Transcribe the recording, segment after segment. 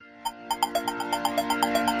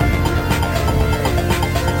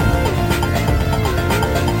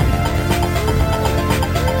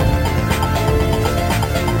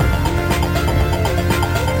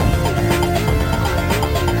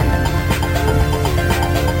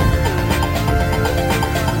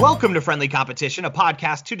Welcome to Friendly Competition, a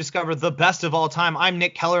podcast to discover the best of all time. I'm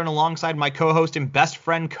Nick Keller, and alongside my co-host and best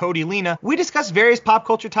friend Cody Lena, we discuss various pop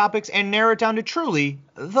culture topics and narrow it down to truly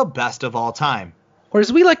the best of all time. Or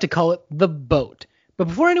as we like to call it, the boat. But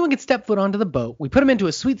before anyone can step foot onto the boat, we put them into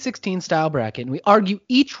a Sweet 16 style bracket, and we argue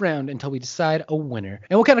each round until we decide a winner.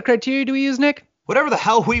 And what kind of criteria do we use, Nick? Whatever the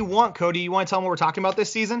hell we want, Cody. You want to tell them what we're talking about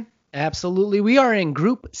this season? Absolutely. We are in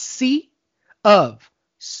Group C of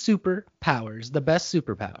superpowers, the best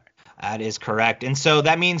superpower. That is correct. And so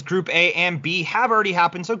that means Group A and B have already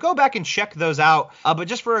happened. So go back and check those out. But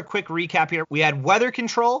just for a quick recap here, we had Weather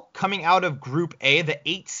Control coming out of Group A, the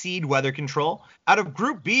 8 seed Weather Control. Out of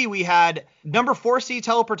Group B, we had number 4 seed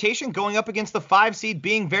Teleportation going up against the 5 seed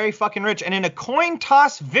Being Very Fucking Rich. And in a coin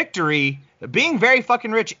toss victory, Being Very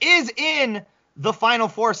Fucking Rich is in the Final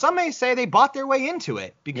Four. Some may say they bought their way into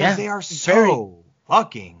it because they are so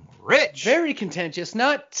fucking rich. Very contentious.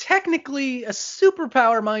 Not technically a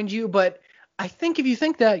superpower, mind you, but I think if you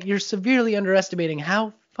think that, you're severely underestimating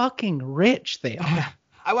how fucking rich they are.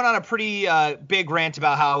 I went on a pretty big rant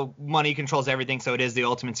about how money controls everything, so it is the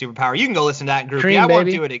ultimate superpower. You can go listen to that in Group B. I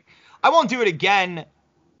won't do it again.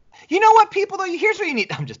 You know what, people, though? Here's what you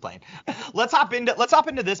need. I'm just playing. Let's hop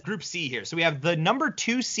into this Group C here. So we have the number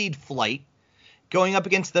 2 seed Flight going up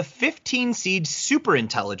against the 15 seed Super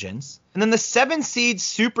Intelligence, and then the 7 seed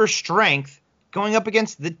Super Strength going up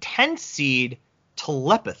against the 10 seed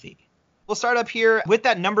Telepathy. We'll start up here with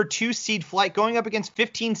that number 2 seed Flight going up against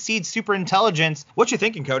 15 seed Super Intelligence. What you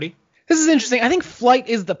thinking, Cody? This is interesting. I think Flight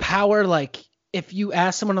is the power, like, if you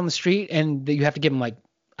ask someone on the street and you have to give them, like,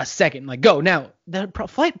 a second, like, go. Now,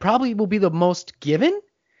 Flight probably will be the most given.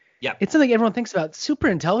 Yeah. It's something everyone thinks about. Super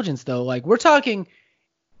Intelligence, though, like, we're talking...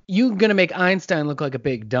 You're going to make Einstein look like a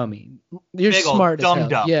big dummy. You're big smart as hell.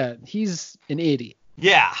 Dumb. Yeah, he's an idiot.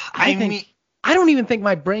 Yeah. I don't even think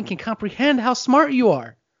my brain can comprehend how smart you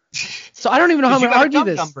are. So I don't even know how to argue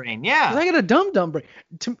this. Dumb brain. Yeah. I got a dumb brain.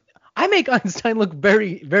 I make Einstein look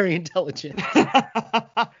very, very intelligent.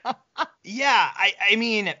 Yeah, I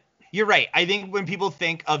mean, you're right. I think when people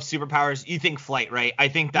think of superpowers, you think Flight, right? I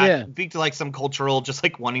think that speaks to like some cultural, just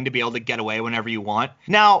like wanting to be able to get away whenever you want.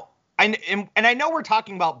 Now, and I know we're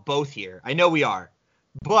talking about both here. I know we are.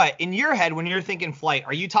 But in your head, when you're thinking Flight,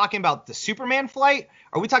 are you talking about the Superman Flight?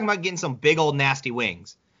 Or are we talking about getting some big old nasty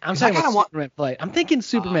wings? I'm talking about Superman Flight. I'm thinking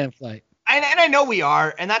Superman Flight. And I know we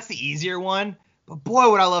are, and that's the easier one. But boy,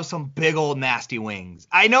 would I love some big old nasty wings.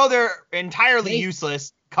 I know they're entirely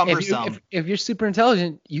useless, cumbersome. If you're super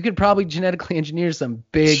intelligent, you could probably genetically engineer some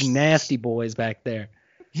big nasty boys back there.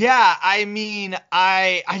 Yeah, I mean,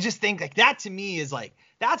 I just think like that to me is like,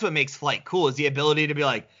 that's what makes Flight cool, is the ability to be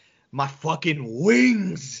like, my fucking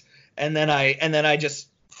wings. And then I just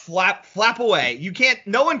flap away.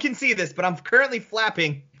 No one can see this, but I'm currently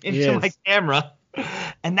flapping into my camera.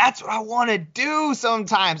 And that's what I want to do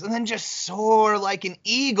sometimes. And then just soar like an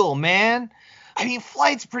eagle, man. I mean,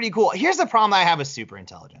 Flight's pretty cool. Here's the problem I have with super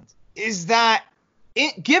intelligence, is that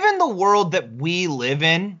given the world that we live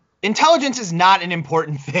in, intelligence is not an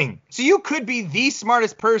important thing. So you could be the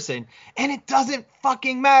smartest person, and it doesn't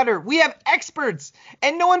fucking matter. We have experts,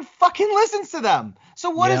 and no one fucking listens to them.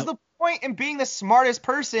 So what is the point in being the smartest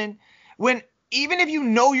person when even if you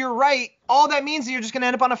know you're right, all that means is you're just going to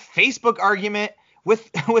end up on a Facebook argument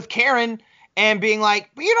with Karen and being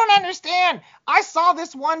like, but you don't understand. I saw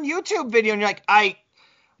this one YouTube video, and you're like, I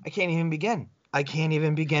can't even begin. I can't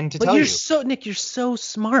even begin to tell you. Nick, you're so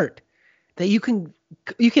smart that you can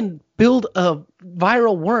build a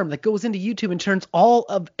viral worm that goes into YouTube and turns all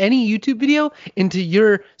of any YouTube video into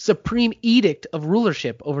your supreme edict of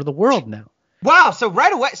rulership over the world now. Wow, so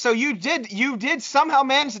right away, so you did somehow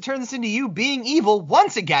manage to turn this into you being evil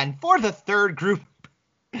once again for the third group.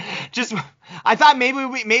 I thought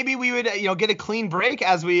maybe we would get a clean break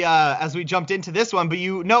as we jumped into this one, but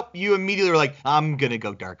you immediately were like, I'm gonna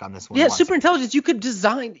go dark on this one. Yeah, super intelligence. You could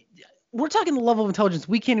design. We're talking the level of intelligence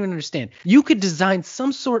we can't even understand. You could design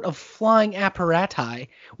some sort of flying apparatus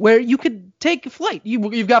where you could take flight.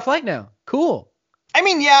 You've got flight now. Cool. I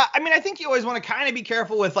mean, yeah. I mean, I think you always want to kind of be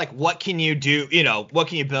careful with like what can you do? What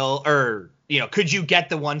can you build? Or could you get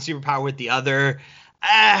the one superpower with the other?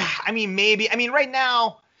 I mean, maybe. I mean, right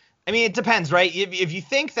now. I mean, it depends, right? If you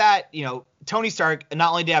think that, Tony Stark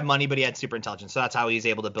not only did have money, but he had super intelligence. So that's how he's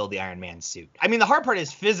able to build the Iron Man suit. I mean, the hard part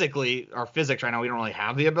is physics right now. We don't really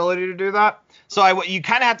have the ability to do that. So you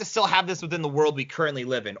kind of have to still have this within the world we currently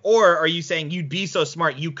live in. Or are you saying you'd be so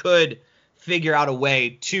smart you could figure out a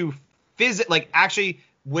way to actually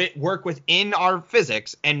work within our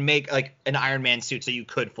physics and make like an Iron Man suit so you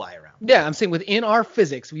could fly around? Yeah, I'm saying within our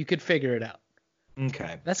physics, we could figure it out.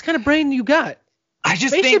 Okay. That's the kind of brain you got. I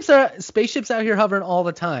just think Spaceships out here hovering all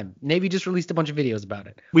the time. Navy just released a bunch of videos about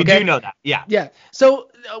it. we okay? do know that. Yeah. Yeah. So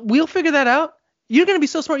we'll figure that out. You're gonna be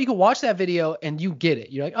so smart. You can watch that video and you get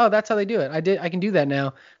it. You're like, oh, that's how they do it. I can do that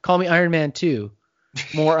now. Call me Iron Man 2.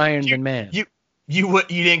 More iron than man. You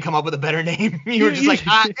didn't come up with a better name. You were just like,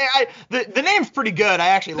 the name's pretty good. I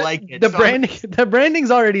actually like it. The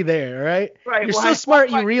branding's already there, right? Right. You're so smart.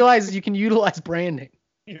 You realize you can utilize branding.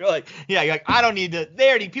 You're like, I don't need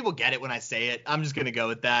to. People get it when I say it. I'm just gonna go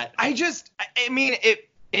with that. I mean,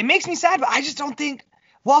 it makes me sad, but I just don't think.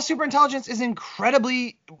 While superintelligence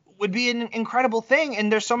would be an incredible thing,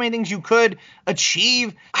 and there's so many things you could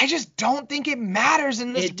achieve, I just don't think it matters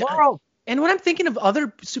in this world. And when I'm thinking of other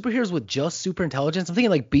superheroes with just super intelligence, I'm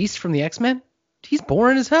thinking like Beast from the X-Men. He's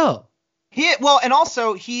boring as hell. And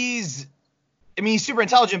also he's super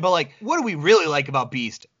intelligent, but like, what do we really like about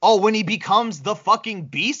Beast? Oh, when he becomes the fucking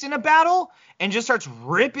Beast in a battle and just starts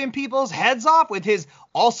ripping people's heads off with his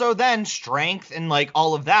also then strength and like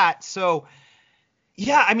all of that. So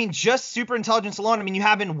yeah, I mean, just super intelligence alone. I mean, you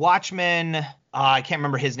have in Watchmen, I can't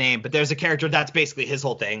remember his name, but there's a character that's basically his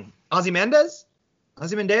whole thing. Ozymandias? I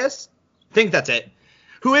think that's it.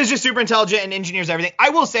 Who is just super intelligent and engineers everything.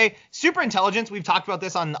 I will say, super intelligence, we've talked about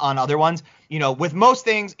this on other ones. You know, with most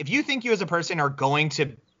things, if you think you as a person are going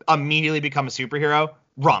to immediately become a superhero,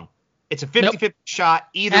 wrong. It's a 50-50 shot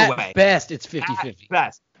either way. At best, it's 50-50. At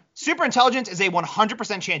best. Super intelligence is a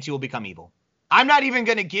 100% chance you will become evil. I'm not even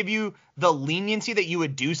going to give you the leniency that you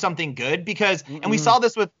would do something good because, and we saw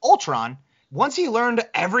this with Ultron, once he learned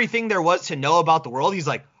everything there was to know about the world, he's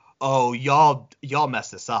like, oh, y'all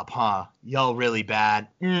messed this up, huh? Y'all really bad.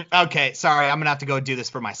 Okay, sorry, I'm gonna have to go do this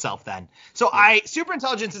for myself then. So super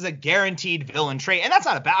intelligence is a guaranteed villain trait, and that's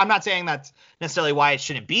not I'm not saying that's necessarily why it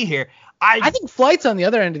shouldn't be here. I think flight's on the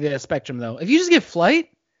other end of the spectrum though. If you just get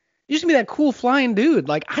flight, you're just gonna be that cool flying dude.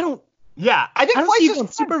 Like I don't flight's see you going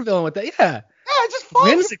super villain with that. Yeah, it's just fun.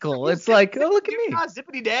 Whimsical. It's like, oh look at me.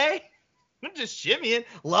 Zippity day. I'm just shimmying,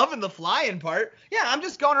 loving the flying part. Yeah, I'm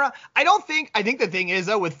just going around. I think the thing is,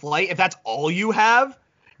 though, with flight, if that's all you have,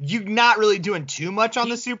 you're not really doing too much on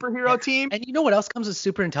the superhero team. And you know what else comes with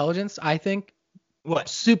super intelligence, I think? What?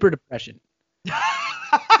 Super depression.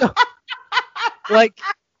 Like,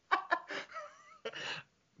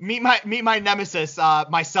 meet my nemesis,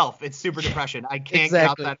 myself. It's super depression. I can't get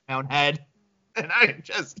out that in my own head. And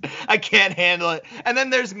I can't handle it. And then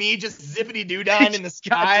there's me just zippity-doo-dah in the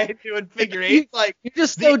sky doing figure eights. Like, you're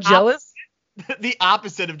just so jealous. The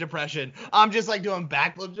opposite of depression. I'm just like doing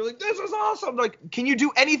backflips. You're like, this is awesome. Like, can you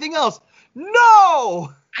do anything else?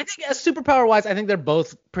 No. I think as superpower-wise, I think they're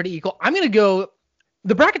both pretty equal. I'm going to go.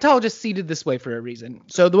 The bracketologist seeded this way for a reason.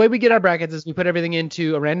 So the way we get our brackets is we put everything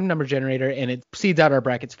into a random number generator and it seeds out our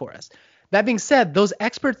brackets for us. That being said, those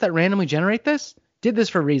experts that randomly generate this did this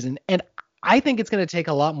for a reason. And I think it's going to take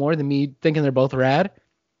a lot more than me thinking they're both rad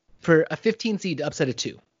for a 15 seed to upset a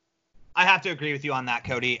 2. I have to agree with you on that,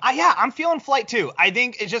 Cody. I'm feeling flight too. I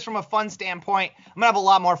think it's just from a fun standpoint. I'm going to have a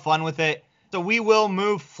lot more fun with it. So we will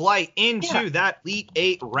move flight into that Elite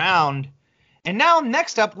 8 round. And now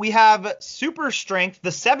next up we have Super Strength,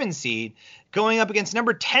 the 7 seed, going up against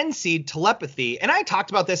number 10 seed Telepathy. And I talked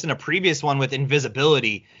about this in a previous one with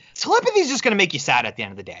Invisibility. Telepathy is just going to make you sad at the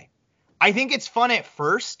end of the day. I think it's fun at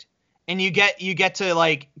first. And you get to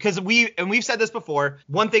like, because we've said this before,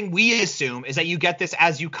 one thing we assume is that you get this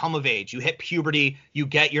as you come of age. You hit puberty, you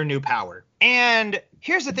get your new power. And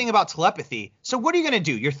here's the thing about telepathy. So what are you going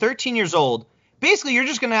to do? You're 13 years old. Basically, you're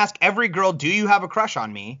just going to ask every girl, do you have a crush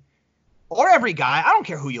on me? Or every guy, I don't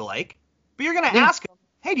care who you like. But you're going to ask them,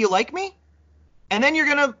 hey, do you like me? And then you're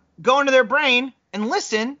going to go into their brain and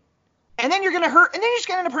listen. And then you're going to hurt. And then you're just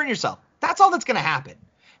going to end up hurting yourself. That's all that's going to happen.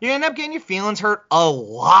 You end up getting your feelings hurt a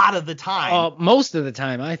lot of the time. Most of the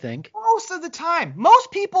time, I think. Most of the time. Most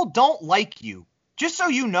people don't like you. Just so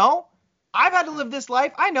you know, I've had to live this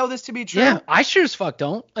life. I know this to be true. Yeah, I sure as fuck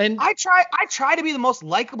don't. And I try to be the most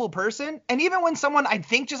likable person. And even when someone I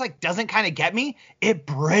think just like doesn't kind of get me, it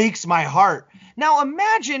breaks my heart. Now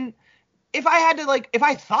imagine if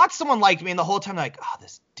I thought someone liked me and the whole time like, oh,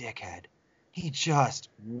 this dickhead, he just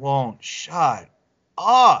won't shut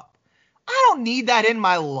up. I don't need that in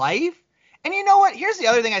my life. And you know what? Here's the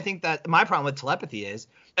other thing I think that my problem with telepathy is.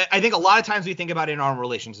 I think a lot of times we think about it in our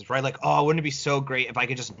relationships, right? Like, oh, wouldn't it be so great if I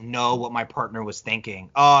could just know what my partner was thinking?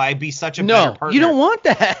 Oh, I'd be such a better partner. No, you don't want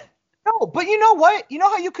that. No, but you know what? You know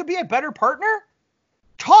how you could be a better partner?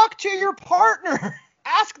 Talk to your partner.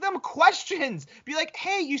 Ask them questions. Be like,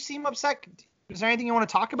 hey, you seem upset. Is there anything you want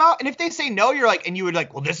to talk about? And if they say no, you're like, and you would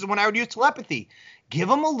like, well, this is when I would use telepathy. Give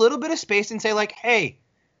them a little bit of space and say like, hey,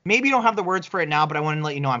 maybe you don't have the words for it now, but I want to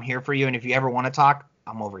let you know I'm here for you. And if you ever want to talk,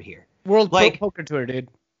 I'm over here. World Like- Poker Tour, dude.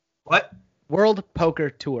 What? World Poker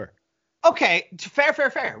Tour. Okay,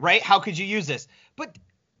 fair, right? How could you use this? But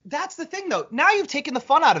that's the thing, though. Now you've taken the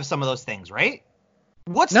fun out of some of those things, right?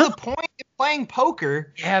 What's No. the point of playing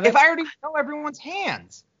poker Yeah, if I already know everyone's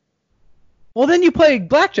hands? Well, then you play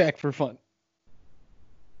blackjack for fun.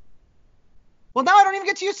 Well, now I don't even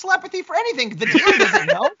get to use telepathy for anything. The DM doesn't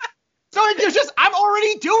know. So it's just, I'm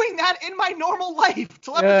already doing that in my normal life.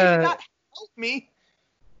 Telepathy did not help me.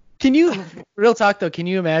 Can you, real talk though, can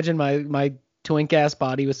you imagine my twink ass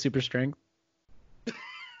body with super strength?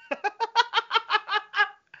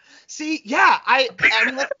 See, yeah, I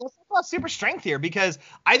mean, let's talk about super strength here, because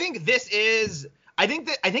I think I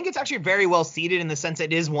think it's actually very well seated in the sense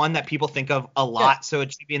it is one that people think of a lot, Yeah. so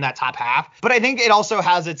it should be in that top half. But I think it also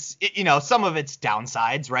has some of its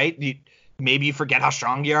downsides, right? Maybe you forget how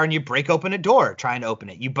strong you are and you break open a door trying to open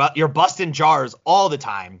it. You're busting jars all the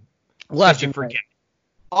time. Left You and right. forget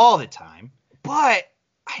all the time. But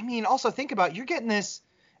I mean, also think about, you're getting this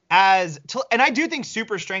and I do think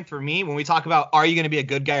super strength for me, when we talk about are you going to be a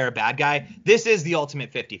good guy or a bad guy, this is the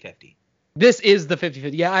ultimate 50-50. This is the 50-50.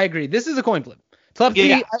 Yeah, I agree. This is a coin flip. Telepathy,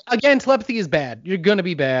 Yeah. again, telepathy is bad. You're going to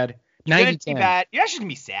be bad. You're gonna 90-10. be bad. You're actually gonna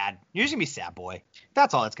be sad. You're just gonna be sad, boy.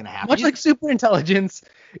 That's all that's gonna happen. Much like super intelligence,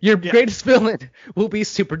 your greatest villain will be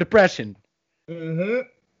super depression. Mm-hmm.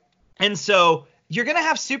 And so you're gonna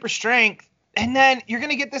have super strength, and then you're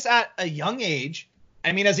gonna get this at a young age.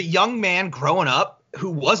 I mean, as a young man growing up who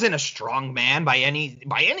wasn't a strong man by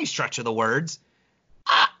any stretch of the words,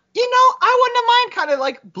 I wouldn't have mind kind of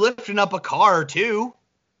like lifting up a car or two.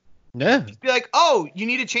 Yeah. Be like, oh, you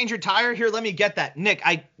need to change your tire? Here, let me get that. Nick,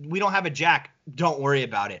 we don't have a jack. Don't worry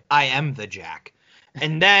about it. I am the jack.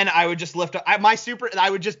 And then I would just lift up I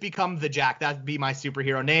would just become the jack. That'd be my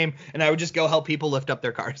superhero name. And I would just go help people lift up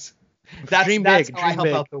their cars. That's Dream how big, I dream help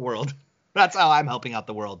big. out the world. That's how I'm helping out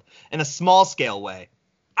the world in a small scale way.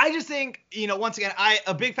 I just think, once again,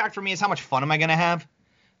 a big fact for me is how much fun am I going to have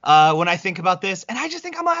when I think about this. And I just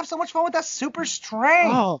think I'm going to have so much fun with that super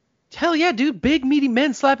strength. Oh, hell yeah, dude. Big meaty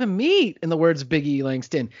men slapping meat, in the words of Big E.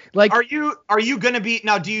 Langston. Like, Are you gonna be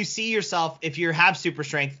now? Do you see yourself, if you have super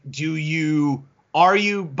strength? Are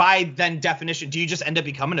you by then definition? Do you just end up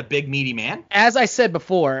becoming a big meaty man? as I said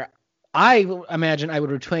before, I imagine I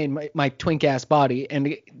would retain my twink ass body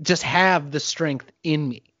and just have the strength in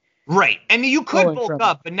me. Right, and you could Going bulk from-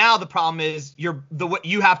 up, but now the problem is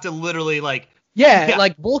you have to literally like. Yeah, Yeah.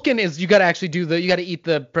 like Vulcan is you got to actually you got to eat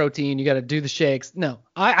the protein, you got to do the shakes. No,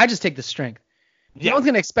 I just take the strength. Yeah. No one's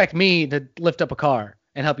going to expect me to lift up a car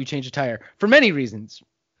and help you change a tire for many reasons.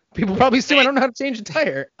 People probably assume I don't know how to change a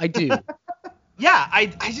tire. I do. Yeah, I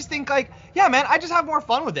just think like, yeah, man, I just have more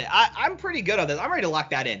fun with it. I'm pretty good at this. I'm ready to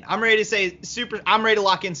lock that in. I'm ready to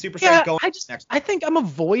lock in super strength Yeah, going next. I think I'm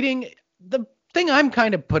avoiding the thing I'm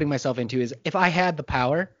kind of putting myself into is if I had the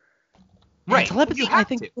power, and Right, telepathy you I have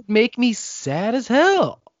think to. would make me sad as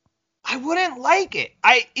hell. I wouldn't like it.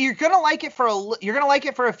 You're gonna like it for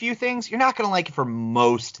a few things. You're not gonna like it for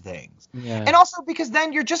most things. Yeah. And also because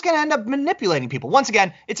then you're just gonna end up manipulating people. Once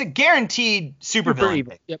again, it's a guaranteed super villain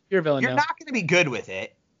evil. thing. Yep, you're a villain You're now. not gonna be good with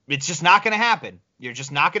it. It's just not gonna happen. You're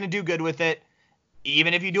just not gonna do good with it.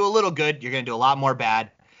 Even if you do a little good, you're gonna do a lot more bad.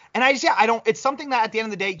 And it's something that at the end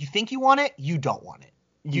of the day, you think you want it, you don't want it.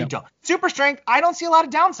 You No. don't. Super strength, I don't see a lot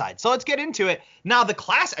of downside. So let's get into it. Now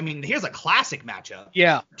here's a classic matchup.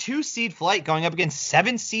 Yeah. 2-seed Flight going up against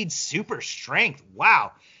 7-seed super strength.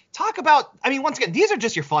 Wow. Talk about, once again, these are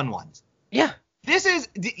just your fun ones. Yeah.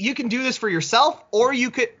 You can do this for yourself, or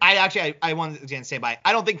you could, I wanted to say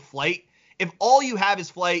I don't think Flight, if all you have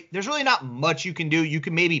is Flight, there's really not much you can do. You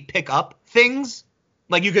can maybe pick up things.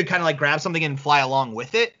 Like you could kind of like grab something and fly along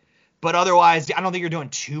with it. But otherwise, I don't think you're doing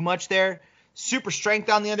too much there. Super strength,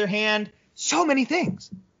 on the other hand, so many things.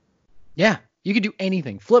 Yeah. You could do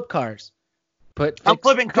anything. Flip cars. I'm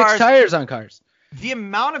flipping fix cars. tires on cars. The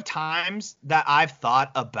amount of times that I've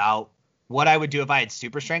thought about what I would do if I had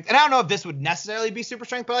super strength, and I don't know if this would necessarily be super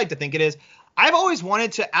strength, but I like to think it is. I've always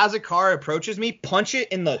wanted to, as a car approaches me, punch it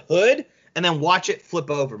in the hood and then watch it flip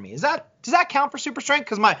over me. Does that count for super strength?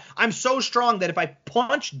 Because I'm so strong that if I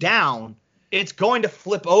punch down, it's going to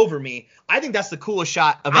flip over me. I think that's the coolest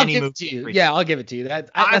shot of I'll any give movie. it to you. Yeah, I'll give it to you. That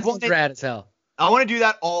I've sounds wanted- rad as hell. I want to do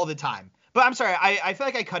that all the time. But I'm sorry, I feel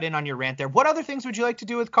like I cut in on your rant there. What other things would you like to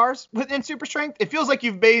do with cars within super strength? It feels like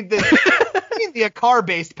you've made a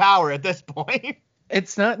car-based power at this point.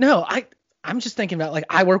 It's not. No, I'm just thinking about like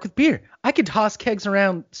I work with beer. I could toss kegs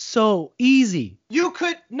around so easy.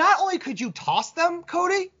 Not only could you toss them,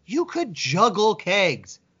 Cody, you could juggle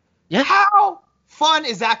kegs. Yeah. How fun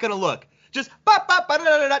is that going to look? Just Oh,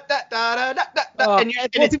 and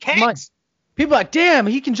it's people kegs. People are like, damn,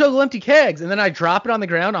 he can juggle empty kegs. And then I drop it on the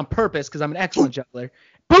ground on purpose because I'm an excellent juggler.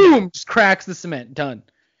 Boom, just cracks the cement. Done.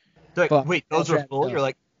 Like, Fuck, wait, those are full? done. You're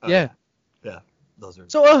like, oh, Yeah. Yeah, those are.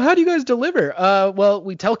 So how do you guys deliver? Well,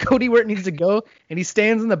 we tell Cody where it needs to go, and he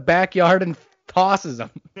stands in the backyard and tosses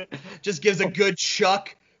them. Just gives a good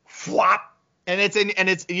chuck, flop, and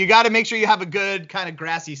it's you got to make sure you have a good kind of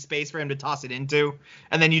grassy space for him to toss it into,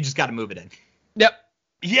 and then you just got to move it in. Yep.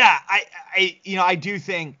 Yeah, I do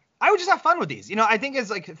think I would just have fun with these. I think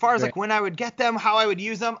as far as when I would get them, how I would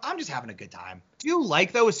use them, I'm just having a good time. Do you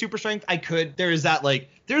like though with super strength? There's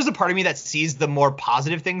a part of me that sees the more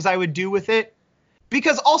positive things I would do with it.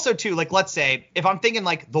 Because also too, let's say if I'm thinking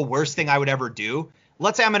the worst thing I would ever do,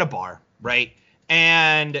 let's say I'm in a bar, right?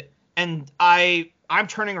 And I'm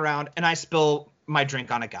turning around and I spill my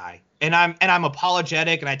drink on a guy, and I'm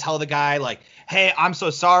apologetic, and I tell the guy hey, I'm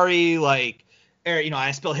so sorry,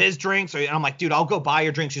 I spill his drink, and I'm like, dude, I'll go buy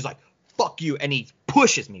your drink. She's like, fuck you, and he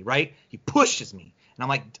pushes me, right? He pushes me, and I'm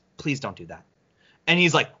like, please don't do that. And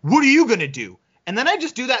he's like, what are you gonna do? And then I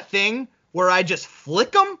just do that thing where I just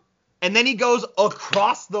flick him, and then he goes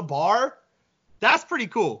across the bar. That's pretty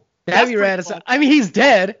cool. That'd be rad. I mean, he's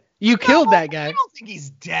dead. You killed that guy. I don't think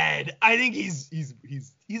he's dead. I think he's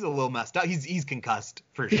a little messed up. He's concussed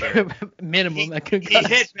for sure. Minimum. He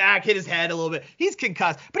hit his head a little bit. He's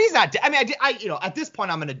concussed, but he's not dead. I mean, at this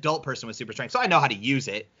point, I'm an adult person with super strength, so I know how to use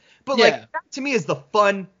it. But that to me is the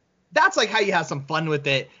fun. That's how you have some fun with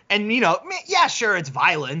it. And yeah, sure, it's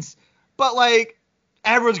violence, but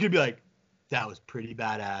everyone's gonna be like, that was pretty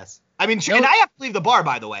badass. I mean, and I have to leave the bar,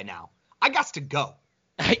 by the way. Now I got to go.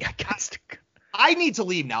 I need to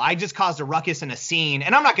leave now. I just caused a ruckus and a scene,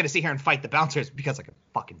 and I'm not going to sit here and fight the bouncers because I can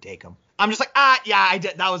fucking take them. I'm just yeah, I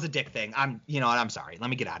did. That was a dick thing. I'm sorry. Let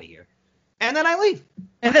me get out of here. And then I leave.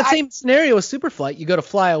 And that same scenario with super flight, you go to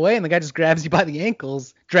fly away, and the guy just grabs you by the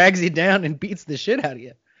ankles, drags you down, and beats the shit out of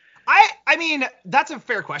you. I mean, that's a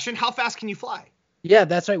fair question. How fast can you fly? Yeah,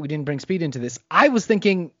 that's right. We didn't bring speed into this. I was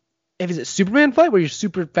thinking, is it Superman flight where you're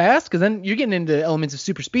super fast? Because then you're getting into elements of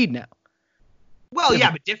super speed now. Well,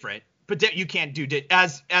 yeah, but different. But you can't do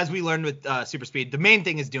as we learned with super speed. The main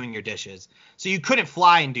thing is doing your dishes. So you couldn't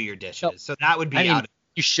fly and do your dishes. No. So that would be out.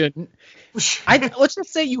 You shouldn't. Let's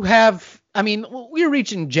just say you have. I mean, we're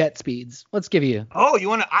reaching jet speeds. Let's give you. Oh, you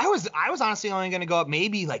want to? I was honestly only going to go up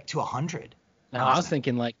maybe to 100. No, I was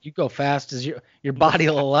thinking you go fast as your body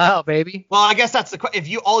will allow, baby. Well, I guess that's the question.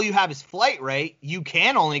 If all you have is flight, right? You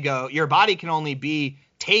can only go. Your body can only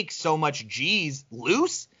take so much G's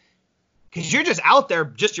loose. Because you're just out there,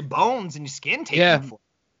 just your bones and your skin taking for.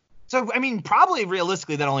 So, I mean, probably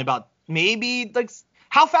realistically, that only about maybe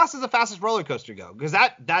how fast does the fastest roller coaster go? Because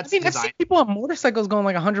that's I've seen people on motorcycles going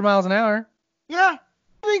 100 miles an hour. Yeah.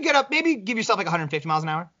 Maybe give yourself 150 miles an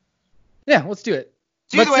hour. Yeah, let's do it.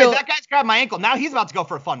 So either way, that guy's grabbed my ankle. Now he's about to go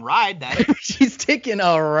for a fun ride then. He's taking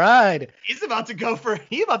a ride. He's about to have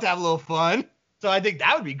a little fun. So I think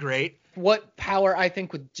that would be great. What power I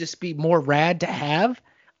think would just be more rad to have?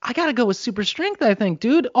 I gotta go with super strength, I think,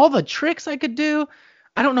 dude. All the tricks I could do.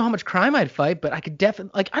 I don't know how much crime I'd fight, but I could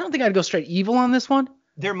definitely I don't think I'd go straight evil on this one.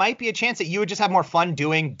 There might be a chance that you would just have more fun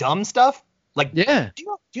doing dumb stuff. Yeah. Do you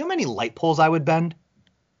know how many light poles I would bend?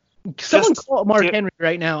 Someone call Mark Henry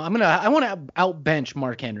right now. I want to outbench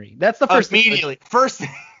Mark Henry. That's the first immediately. First,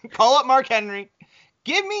 call up Mark Henry.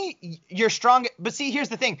 Give me your strong. But see, here's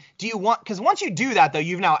the thing. Do you want? Because once you do that, though,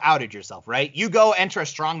 you've now outed yourself, right? You go enter a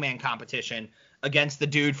strongman competition against the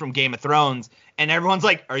dude from Game of Thrones, and everyone's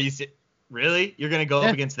like, "Are you really? You're gonna go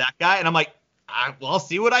up against that guy?" And I'm like, "I'll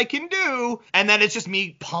see what I can do." And then it's just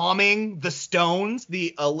me palming the stones,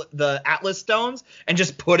 the Atlas stones, and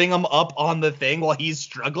just putting them up on the thing while he's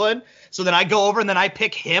struggling. So then I go over and then I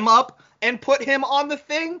pick him up and put him on the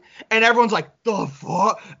thing, and everyone's like, "The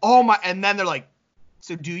fuck? Oh my!" And then they're like,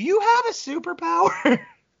 "So do you have a superpower?"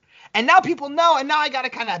 And now people know, and now I gotta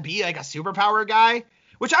kind of be a superpower guy.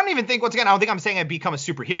 Which I don't even think, once again, I don't think I'm saying I'd become a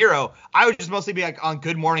superhero. I would just mostly be on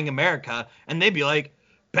Good Morning America, and they'd be like,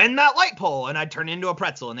 bend that light pole, and I'd turn into a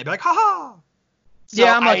pretzel, and they'd be like, ha-ha. So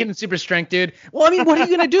I'm not getting super strength, dude. Well, I mean, what are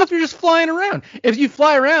you going to do if you're just flying around? If you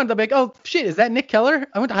fly around, they'll be like, oh, shit, is that Nick Keller?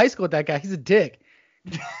 I went to high school with that guy. He's a dick.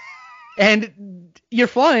 And you're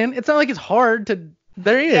flying. It's not like it's hard to –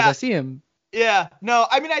 there he is. I see him. Yeah. No,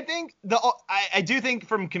 I mean, I think I do think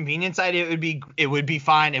from convenience side, it would be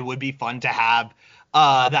fine. It would be fun to have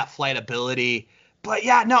that flight ability. But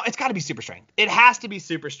yeah, no, it's got to be super strength. It has to be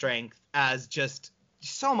super strength as just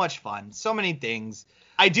so much fun. So many things.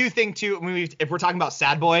 I do think too, if we're talking about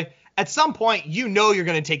sad boy, at some point, you're going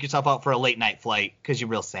to take yourself out for a late night flight because you're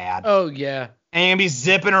real sad. Oh, yeah. And you're going to be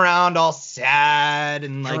zipping around all sad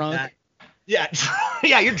and drunk. like that. Yeah,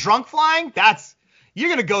 yeah, you're drunk flying. You're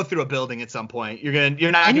gonna go through a building at some point. You're not.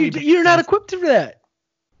 You're not equipped for that.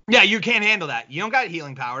 Yeah, you can't handle that. You don't got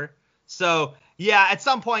healing power. So yeah, at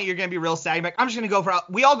some point you're gonna be real sad. You're like, I'm just gonna go for.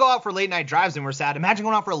 We all go out for late night drives and we're sad. Imagine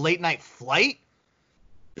going out for a late night flight.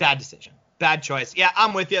 Bad decision. Bad choice. Yeah,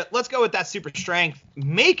 I'm with you. Let's go with that super strength,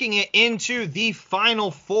 making it into the final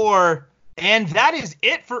four. And that is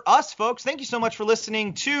it for us, folks. Thank you so much for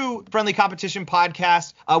listening to Friendly Competition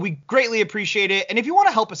Podcast. We greatly appreciate it. And if you want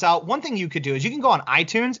to help us out, one thing you could do is you can go on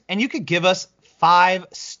iTunes and you could give us 5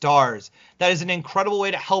 stars. That is an incredible way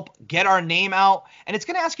to help get our name out. And it's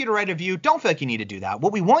going to ask you to write a review. Don't feel like you need to do that.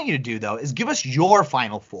 What we want you to do, though, is give us your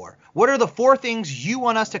final 4. What are the 4 things you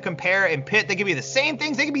want us to compare and pit? They could be the same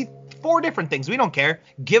things. They could be 4 different things. We don't care.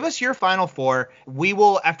 Give us your final 4. We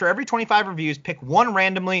will, after every 25 reviews, pick one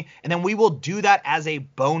randomly, and then we will do that as a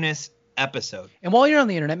bonus episode. And while you're on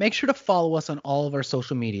the internet, make sure to follow us on all of our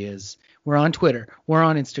social medias. We're on Twitter. We're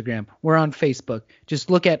on Instagram. We're on Facebook. Just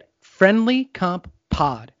look at Friendly Comp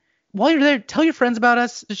Pod. While you're there, tell your friends about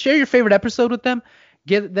us. Share your favorite episode with them.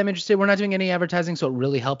 Get them interested. We're not doing any advertising, so it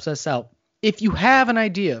really helps us out. If you have an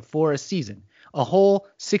idea for a season, a whole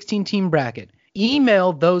 16-team bracket,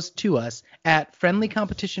 email those to us at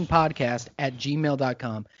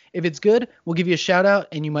friendlycompetitionpodcast@gmail.com. If it's good, we'll give you a shout out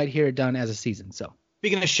and you might hear it done as a season. So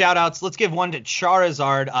speaking of shout outs, let's give one to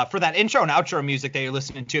Charizard for that intro and outro music that you're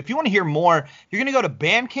listening to. If you want to hear more, you're going to go to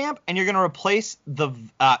Bandcamp and you're going to replace the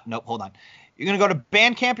nope, hold on. You're going to go to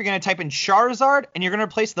Bandcamp, you're going to type in Charizard and you're going to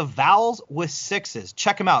replace the vowels with 6s.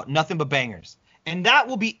 Check them out. Nothing but bangers. And that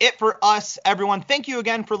will be it for us, everyone. Thank you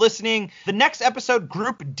again for listening. The next episode,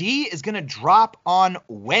 Group D, is going to drop on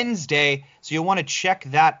Wednesday, so you'll want to check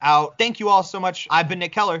that out. Thank you all so much. I've been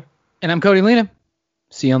Nick Keller. And I'm Cody Lena.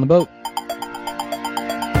 See you on the boat.